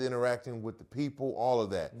 Loved interacting with the people, all of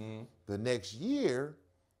that. Mm-hmm. The next year,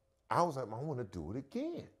 I was like, I want to do it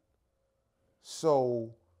again.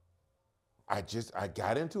 So I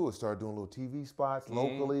got into it, started doing little TV spots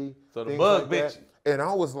locally. So the bug bit you. And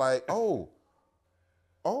I was like, oh,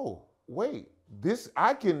 wait,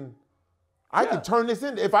 I can turn this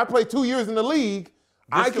into, if I play 2 years in the league,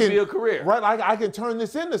 this could be a career. Right, I can turn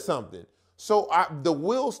this into something. So the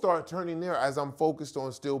wheels start turning there as I'm focused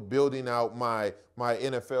on still building out my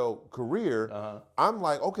NFL career. I'm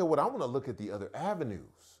like, okay, I want to look at the other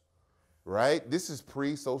avenues, right? This is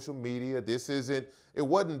pre-social media. It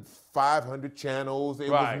wasn't 500 channels. It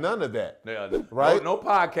was none of that, right? No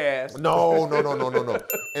podcast. No.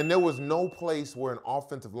 And there was no place where an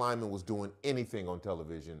offensive lineman was doing anything on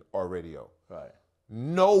television or radio. Right.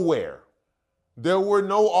 Nowhere. There were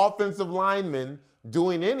no offensive linemen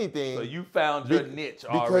doing anything. So you found your niche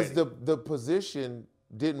already. Because the position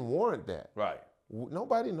didn't warrant that. Right.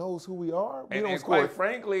 Nobody knows who we are. And quite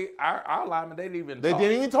frankly, our linemen, they didn't even talk. They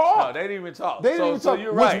didn't even talk. No, they didn't even talk. So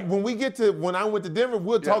you're right. When I went to Denver,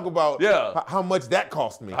 we'll talk about how much that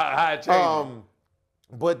cost me. How it changed.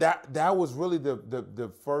 But that was really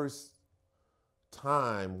the first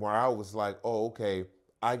time where I was like, oh, okay,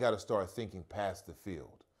 I got to start thinking past the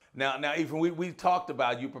field. Now, Ephraim, we talked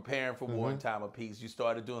about you preparing for War and Time of Peace. You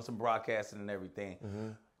started doing some broadcasting and everything.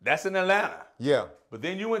 That's in Atlanta. Yeah. But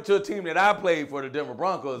then you went to a team that I played for, the Denver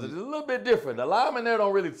Broncos. It's a little bit different. The linemen there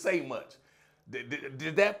don't really say much.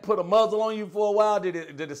 Did that put a muzzle on you for a while? Did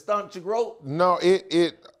it stunt your growth? No,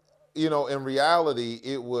 it in reality,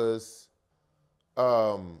 it was,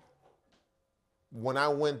 when I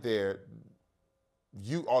went there,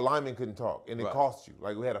 our linemen couldn't talk, and it cost you.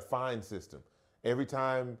 Like, we had a fine system. Every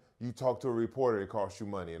time you talk to a reporter, it costs you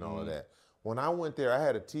money and all of that. When I went there, I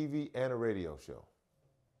had a TV and a radio show.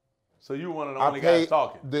 So you were one of the only guys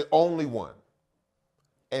talking? The only one.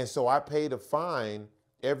 And so I paid a fine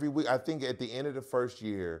every week. I think at the end of the first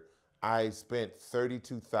year, I spent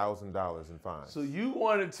 $32,000 in fines. So you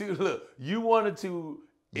wanted to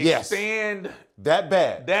expand. That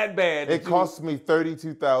bad. That bad. It cost me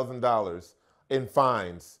 $32,000 in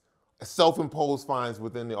fines, self-imposed fines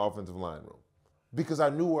within the offensive line room, because I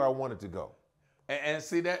knew where I wanted to go. And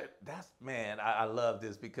see that's man, I love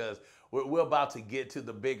this because we're about to get to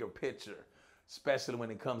the bigger picture, especially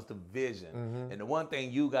when it comes to vision. Mm-hmm. And the one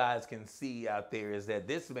thing you guys can see out there is that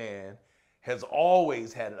this man has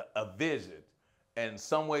always had a vision, and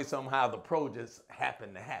some way, somehow, the pro just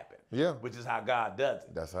happened to happen. Yeah. Which is how God does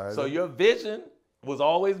it. That's how it So is. your vision was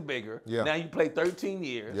always bigger. Yeah. Now you played 13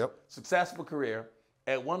 years. Yep. Successful career.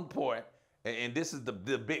 At one point, and this is the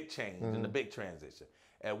big change and the big transition.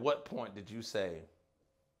 At what point did you say,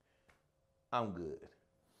 I'm good?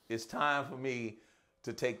 It's time for me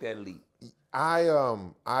to take that leap.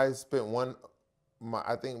 I spent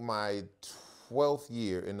I think my 12th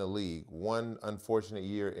year in the league, one unfortunate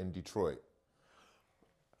year in Detroit.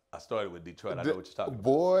 I started with Detroit. I know what you're talking about.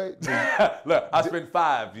 Boy, look, I spent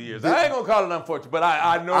 5 years. I ain't gonna call it unfortunate, but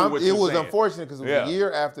I know what you're saying. It was unfortunate because it was a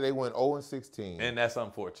year after they went 0-16. And that's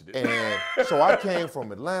unfortunate. And so I came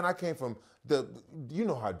from Atlanta. I came from you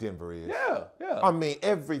know how Denver is. Yeah, yeah. I mean,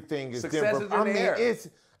 everything is Success Denver. is in the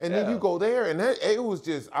air. Then you go there, and it was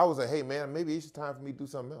just, I was like, hey man, maybe it's time for me to do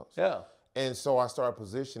something else. Yeah. And so I started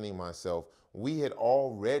positioning myself. We had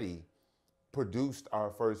already produced our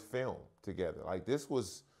first film together. Like this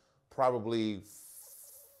was probably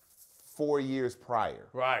 4 years prior.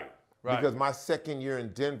 Right. Because my second year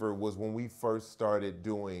in Denver was when we first started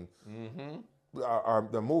doing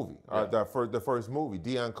the movie, the first movie.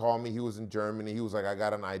 Dion called me. He was in Germany. He was like, I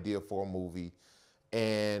got an idea for a movie.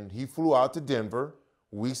 And he flew out to Denver.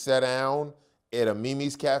 We sat down at a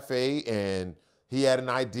Mimi's Cafe, and he had an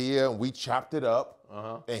idea, and we chopped it up.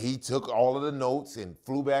 And he took all of the notes and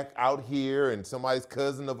flew back out here, and somebody's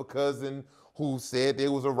cousin of a cousin who said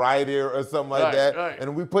there was a writer or something like that. Right.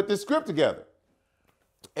 And we put this script together.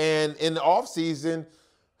 And in the off season,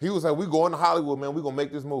 he was like, we going to Hollywood, man. We're going to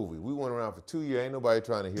make this movie. We went around for 2 years. Ain't nobody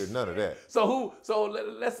trying to hear none of that.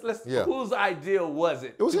 Whose idea was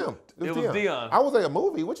it? It was him. It was Dion. I was like, a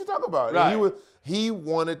movie? What you talking about? Right. And he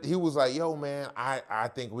was like, yo, man, I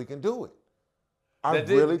think we can do it. I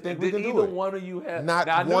really think we can do it. Did either one of you have...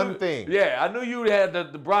 Not one thing. Yeah, I knew you had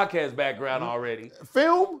the broadcast background already.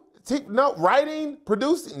 Film? No, writing,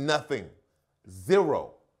 producing, nothing.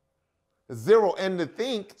 Zero. And to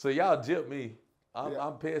think... So y'all gypped me.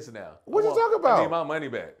 I'm pissed now. What you talking about? I need my money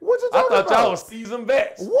back. What you talking about? I thought y'all was seasoned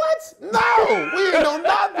vets. What? No, we ain't know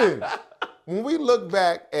nothing. When we look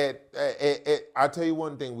back at I'll tell you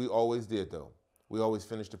one thing we always did, though. We always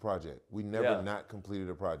finished the project. We never not completed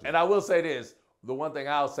a project. And I will say this. The one thing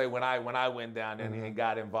I'll say when I went down there and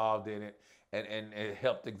got involved in it and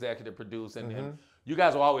helped executive produce, and you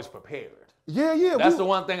guys were always prepared. Yeah. That's the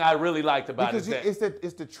one thing I really liked about it. Because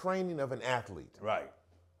it's the training of an athlete. Right.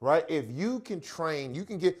 If you can train, you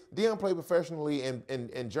can get... Dion played professionally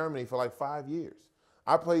in Germany for like 5 years.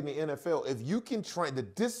 I played in the NFL. If you can train, the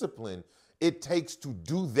discipline it takes to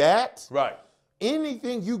do that, right?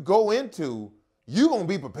 Anything you go into, you're going to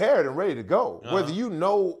be prepared and ready to go, whether you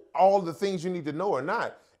know all the things you need to know or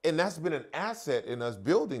not. And that's been an asset in us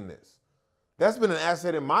building this. That's been an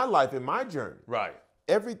asset in my life, in my journey. Right.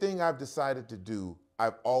 Everything I've decided to do,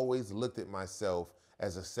 I've always looked at myself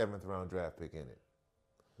as a 7th round draft pick in it.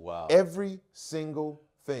 Wow. Every single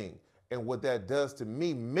thing. And what that does to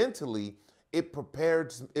me mentally, it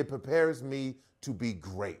prepares me to be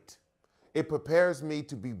great. It prepares me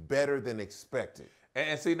to be better than expected.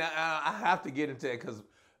 And see, now I have to get into it because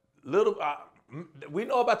we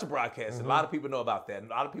know about your broadcast. A lot of people know about that. And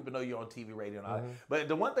a lot of people know you're on TV, radio, and all that. But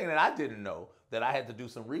the one thing that I didn't know that I had to do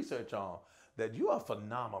some research on, that you're a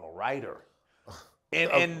phenomenal writer.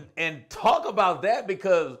 And talk about that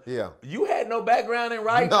because you had no background in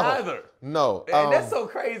writing either. No. And that's so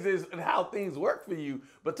crazy is how things work for you.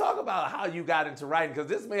 But talk about how you got into writing because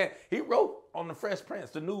this man, he wrote on the Fresh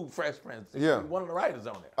Prince, the new Fresh Prince. Yeah. He's one of the writers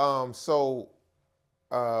on there. So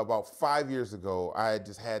about 5 years ago, I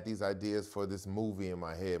just had these ideas for this movie in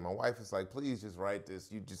my head. My wife was like, please just write this.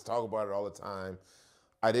 You just talk about it all the time.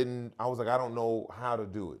 I was like, I don't know how to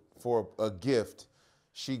do it. For a gift,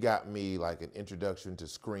 she got me like an introduction to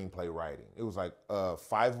screenplay writing. It was like a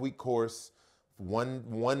 5-week course,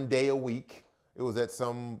 one day a week. It was at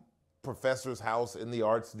some professor's house in the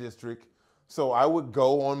arts district. So I would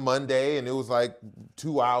go on Monday and it was like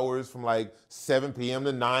 2 hours from like 7 p.m.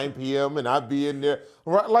 to 9 p.m. and I'd be in there.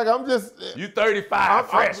 Like I'm just... You 35,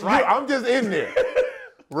 fresh, right? I'm just in there,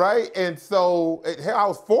 right? And so I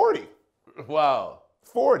was 40. Wow.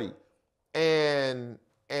 40. And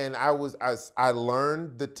I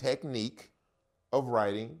learned the technique of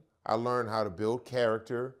writing. I learned how to build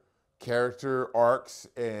character arcs,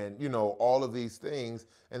 and all of these things.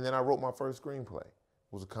 And then I wrote my first screenplay.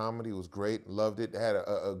 It was a comedy. It was great. Loved it. I had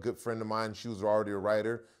a good friend of mine. She was already a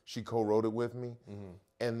writer. She co-wrote it with me.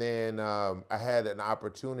 And then I had an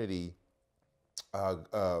opportunity.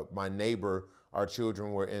 My neighbor, our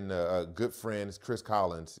children were in good friends, Chris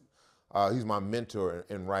Collins. He's my mentor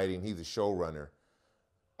in writing. He's a showrunner.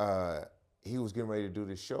 He was getting ready to do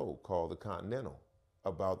this show called The Continental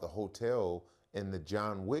about the hotel in the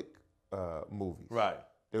John Wick movies. Right.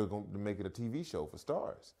 They were going to make it a TV show for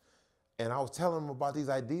Stars. And I was telling him about these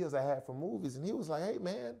ideas I had for movies, and he was like, hey,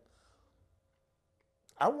 man,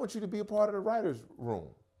 I want you to be a part of the writer's room.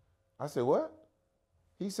 I said, what?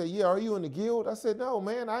 He said, yeah, are you in the guild? I said, no,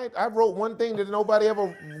 man, I wrote one thing that nobody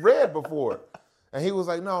ever read before. And he was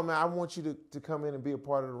like, no, man, I want you to come in and be a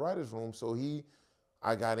part of the writer's room. So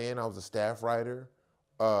I got in, I was a staff writer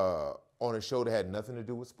on a show that had nothing to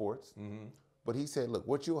do with sports. Mm-hmm. But he said, look,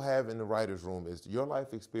 what you'll have in the writer's room is your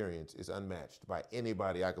life experience is unmatched by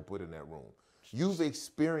anybody I could put in that room. You've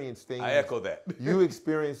experienced things. I echo that. You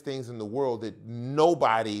experienced things in the world that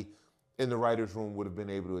nobody in the writer's room would have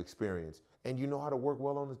been able to experience. And you know how to work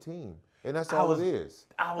well on the team. And that's all it is.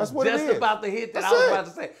 I was just about to hit that. I was about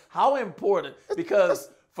to say, how important,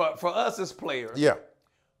 because for us as players, yeah.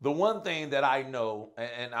 The one thing that I know,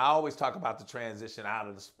 and I always talk about the transition out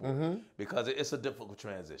of the sport, because it's a difficult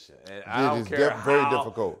transition. And I don't care very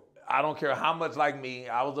difficult. I don't care how much, like me,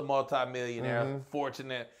 I was a multimillionaire,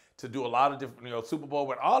 fortunate to do a lot of different, Super Bowl,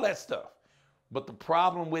 with all that stuff. But the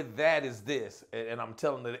problem with that is this, and I'm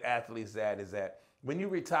telling the athletes that, is that when you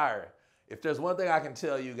retire, if there's one thing I can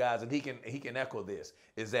tell you guys, and he can echo this,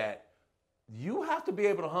 is that you have to be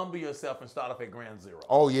able to humble yourself and start off at ground zero.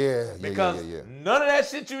 Oh, yeah. Because none of that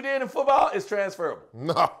shit you did in football is transferable.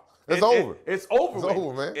 No, it's over. It's over. It's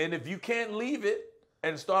over, man. And if you can't leave it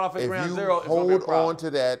and start off at ground zero, it's hold gonna be a problem. on to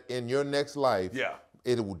that in your next life,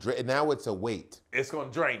 it will. Now it's a weight. It's going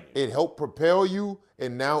to drain you. It helped propel you,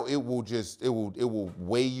 and now it will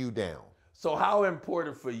weigh you down. So how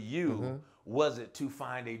important for you was it to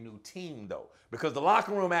find a new team, though? Because the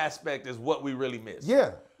locker room aspect is what we really miss.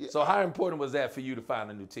 Yeah. So how important was that for you to find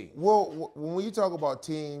a new team? Well, when you talk about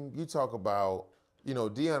team, you talk about,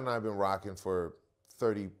 Deion and I have been rocking for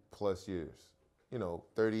 30 plus years,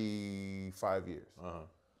 35 years.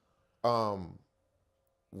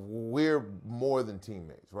 We're more than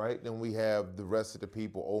teammates, right? Then we have the rest of the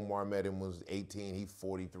people. Omar met him was 18, he's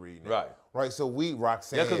 43 now. Right, so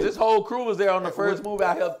Roxanne. Yeah, because this whole crew was there on the first movie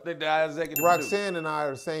I helped the executive Roxanne and I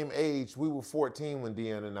are the same age. We were 14 when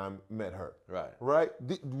Deion and I met her. Right?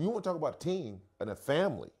 You want to talk about a team and a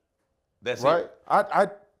family. That's right?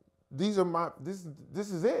 it. This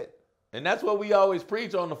is it. And that's what we always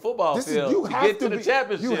preach on the football field. To get to the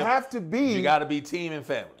championship, you have to be. You got to be team and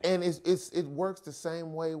family. And it works the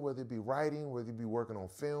same way, whether it be writing, whether it be working on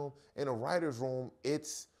film. In a writer's room,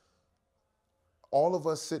 it's all of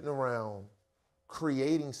us sitting around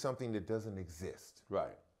creating something that doesn't exist.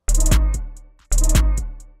 Right.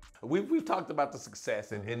 We've talked about the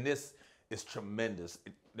success, and this is tremendous.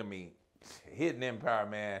 I mean, Hidden Empire,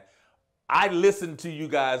 man. I listened to you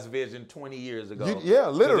guys' vision 20 years ago.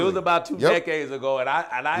 Literally. It was about 2 decades ago, and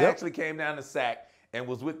I actually came down to SAC and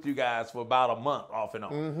was with you guys for about a month off and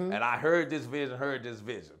on. And I heard this vision.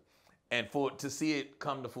 And to see it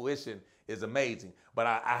come to fruition is amazing. But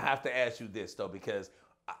I have to ask you this, though, because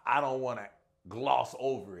I don't want to gloss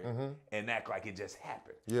over it and act like it just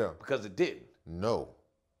happened. Yeah. Because it didn't. No.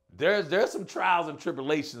 There's some trials and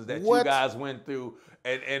tribulations that you guys went through,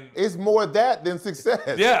 and it's more that than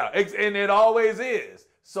success. Yeah, and it always is.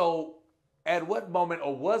 So, at what moment,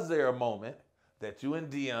 or was there a moment that you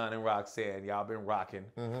and Deion and Roxanne, y'all been rocking,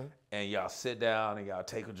 and y'all sit down and y'all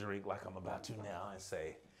take a drink like I'm about to now and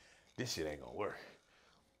say, this shit ain't gonna work?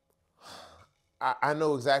 I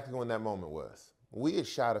know exactly when that moment was. We had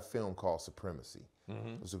shot a film called Supremacy.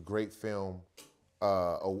 It was a great film.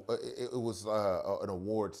 It was an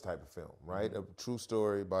awards type of film, right? A true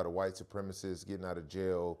story about a white supremacist getting out of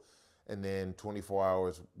jail, and then 24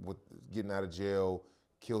 hours with getting out of jail,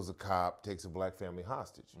 kills a cop, takes a black family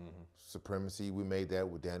hostage. Supremacy, we made that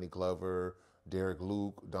with Danny Glover, Derek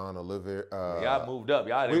Luke, Don Oliver. Y'all moved up.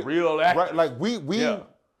 Y'all did real actors. Right, like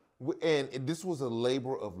and this was a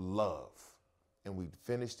labor of love. And we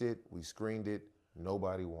finished it, we screened it,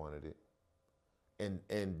 nobody wanted it. And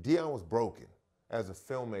Deion was broken. As a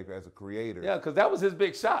filmmaker, as a creator. Yeah, because that was his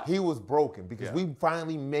big shot. He was broken because we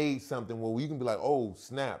finally made something where you can be like, oh,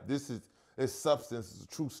 snap, this is substance, it's a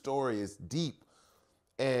true story, it's deep.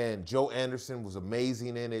 And Joe Anderson was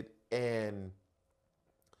amazing in it. And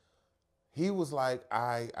he was like,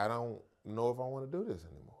 I don't know if I want to do this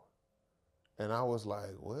anymore. And I was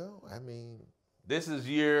like, well, I mean. This is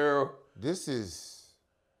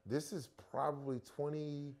probably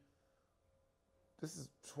this is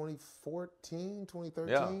 2014, 2013,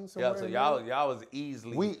 Yeah, somewhere. yeah. So in y'all was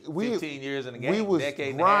easily 15 years in the game. We was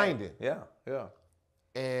decade grinding. And a half. Yeah,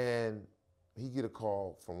 yeah. And he get a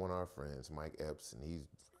call from one of our friends, Mike Epps, and he's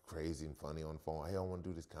crazy and funny on the phone. Hey, I want to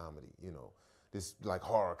do this comedy, you know, this like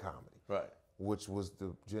horror comedy. Right. Which was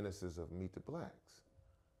the genesis of Meet the Blacks.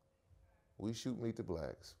 We shoot Meet the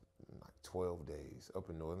Blacks in like 12 days up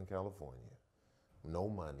in Northern California, no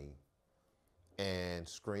money, and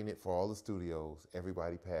screen it for all the studios.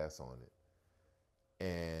 Everybody pass on it.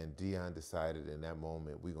 And Dion decided in that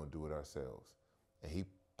moment, we're gonna do it ourselves. And he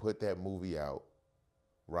put that movie out.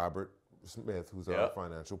 Robert Smith, who's our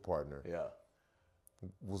financial partner,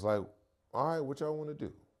 was like, all right, what y'all wanna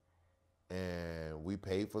do? And we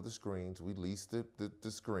paid for the screens. We leased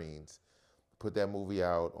the screens, put that movie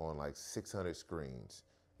out on like 600 screens,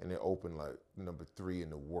 and it opened like number 3 in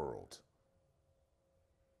the world.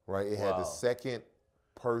 Right? It had the second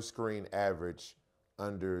per screen average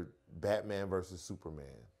under Batman versus Superman.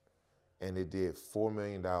 And it did $4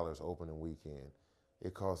 million opening weekend.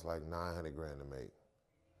 It cost like $900 grand to make.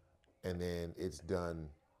 And then it's done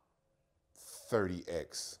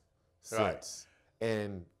 30x since. Right.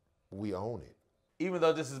 And we own it. Even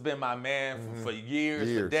though this has been my man for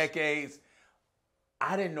years, for decades,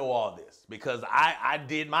 I didn't know all this because I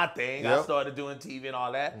did my thing. I started doing TV and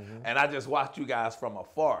all that, and I just watched you guys from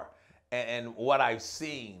afar. And what I've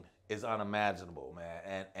seen is unimaginable,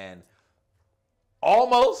 man. And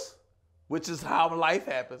almost, which is how life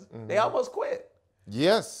happens, they almost quit.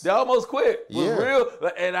 Yes. They almost quit. Real,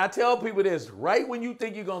 and I tell people this, right when you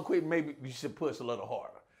think you're going to quit, maybe you should push a little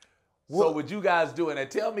harder. So what you guys doing?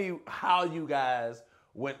 And tell me how you guys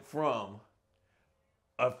went from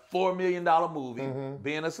a $4 million movie,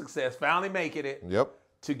 being a success, finally making it,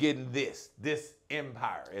 to getting this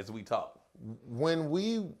empire as we talk. When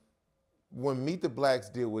Meet the Blacks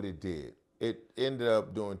did what it did, it ended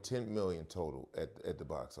up doing $10 million total at the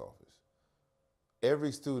box office.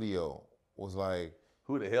 Every studio was like,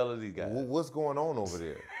 who the hell are these guys? What's going on over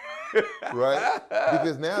there? Right?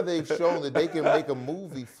 Because now they've shown that they can make a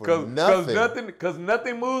movie for nothing. Because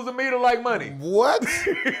nothing moves a meter like money. What?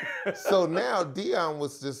 So now Dion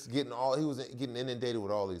was just he was getting inundated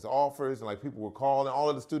with all these offers, and like people were calling all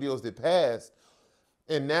of the studios that passed.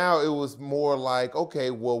 And now it was more like, okay,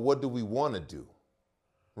 well, what do we want to do?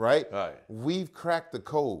 Right? We've cracked the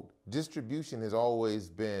code. Distribution has always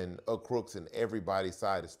been a crux in everybody's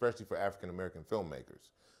side, especially for African-American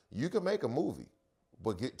filmmakers. You can make a movie,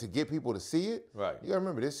 but to get people to see it, you gotta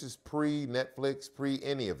remember, this is pre-Netflix,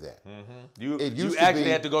 pre-any of that. You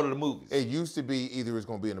actually had to go to the movies. It used to be either it's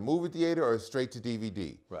gonna be in a movie theater or straight to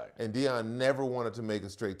DVD. And Dion never wanted to make a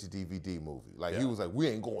straight to DVD movie. Like he was like, we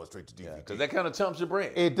ain't going straight to DVD. Because that kind of chumps your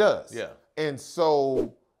brain. It does. And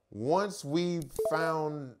so once we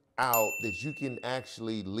found out that you can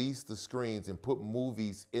actually lease the screens and put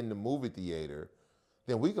movies in the movie theater,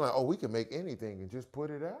 then we can make anything and just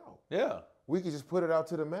put it out. We could just put it out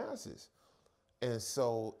to the masses. And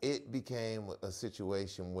so it became a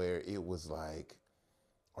situation where it was like,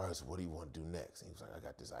 all right, so what do you want to do next? And he was like, I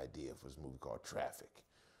got this idea for this movie called Traffic,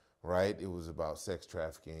 right? It was about sex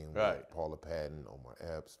trafficking with Paula Patton, Omar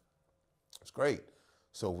Epps. It's great.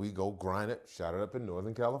 So we go grind it, shot it up in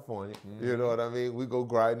Northern California. You know what I mean? We go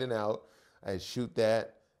grinding out. I shoot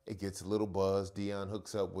that. It gets a little buzz. Dion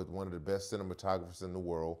hooks up with one of the best cinematographers in the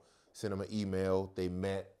world. Sent him an email. They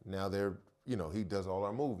met. Now they're, he does all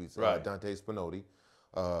our movies. Dante Spinotti,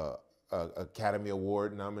 Academy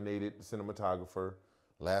Award nominated cinematographer.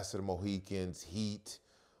 Last of the Mohicans, Heat,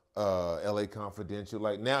 L.A. Confidential.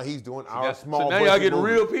 Like now he's doing our small. So now y'all getting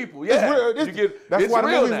real people. Yeah, that's why the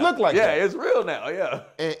movies look like that. Yeah, it's real now. Yeah.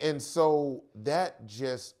 And so that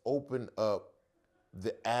just opened up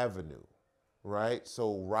the avenue, right?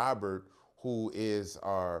 So Robert, who is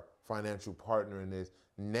our financial partner in this,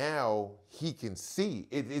 now he can see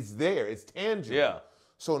it's there. It's tangible. Yeah.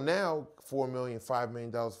 So now $4 million, $5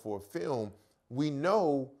 million for a film, we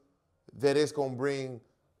know that it's gonna bring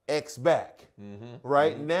X back,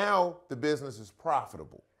 right? Now the business is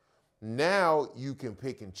profitable. Now you can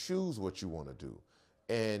pick and choose what you want to do.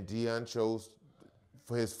 And Dion chose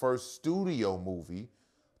for his first studio movie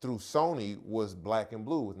through Sony was Black and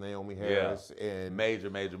Blue with Naomi Harris. And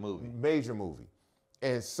major movie. Major movie.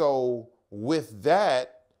 And so with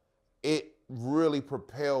that, it really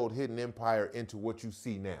propelled Hidden Empire into what you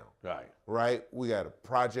see now. Right? We got a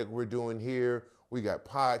project we're doing here. We got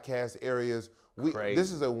podcast areas.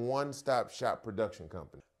 This is a one-stop shop production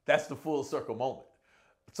company. That's the full circle moment.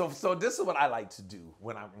 So this is what I like to do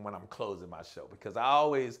when I'm closing my show, because I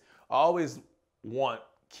always want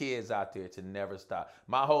kids out there to never stop.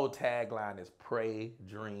 My whole tagline is pray,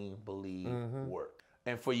 dream, believe, work.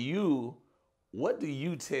 And for you, what do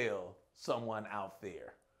you tell someone out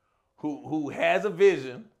there who has a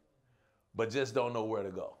vision but just don't know where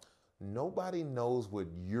to go? Nobody knows what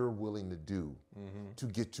you're willing to do to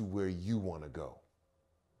get to where you want to go.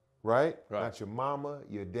 Right? Not your mama,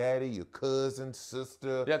 your daddy, your cousin,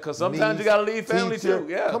 sister. Yeah, because sometimes you got to leave family too.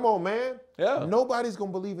 Yeah. Come on, man. Yeah. Nobody's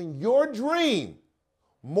going to believe in your dream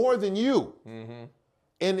more than you.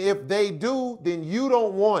 And if they do, then you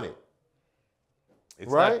don't want it.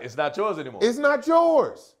 It's not yours anymore. It's not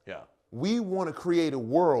yours. Yeah. We want to create a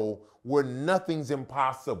world where nothing's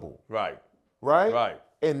impossible. Right. Right? Right.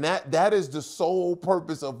 And that is the sole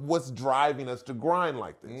purpose of what's driving us to grind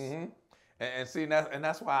like this. And see,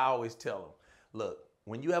 that's why I always tell them, look,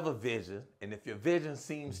 when you have a vision, and if your vision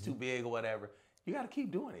seems too big or whatever, you got to keep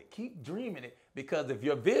doing it. Keep dreaming it. Because if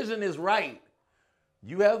your vision is right,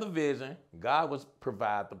 you have the vision, God would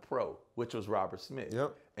provide the pro, which was Robert Smith.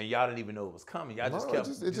 Yep. And y'all didn't even know it was coming. Y'all just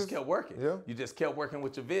kept working. Yeah. You just kept working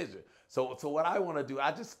with your vision. So what I want to do,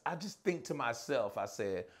 I just think to myself, I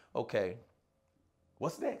said, okay,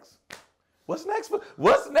 what's next? What's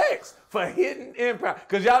next for hitting empire?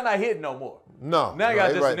 Because y'all not hitting no more. No. Now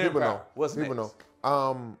y'all just an People empire. know. What's People next?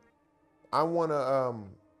 know. I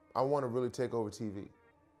wanna really take over TV.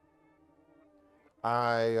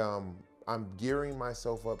 I'm gearing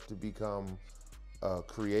myself up to become a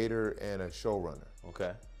creator and a showrunner.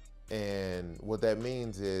 Okay. And what that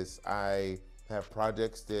means is I have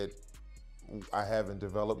projects that I have in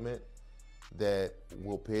development that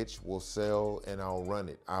will pitch, will sell, and I'll run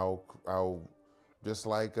it. I'll just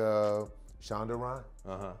like Shonda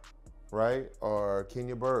Rhimes, right? Or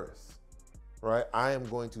Kenya Burris, right? I am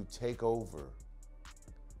going to take over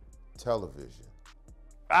television.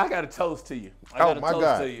 I got a toast to you. I got a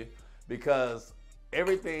toast to you because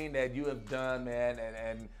everything that you have done, man,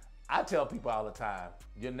 and I tell people all the time,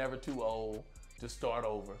 you're never too old to start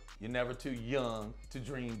over. You're never too young to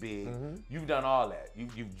dream big. You've done all that.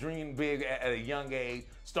 You've dreamed big at a young age,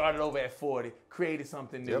 started over at 40, created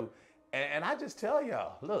something new. And I just tell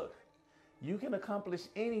y'all, look, you can accomplish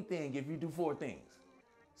anything if you do 4 things.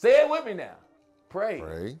 Say it with me now.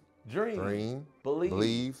 Pray, dream,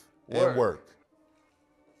 believe, and work.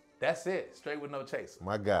 That's it. Straight with no chaser.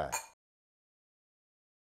 My guy.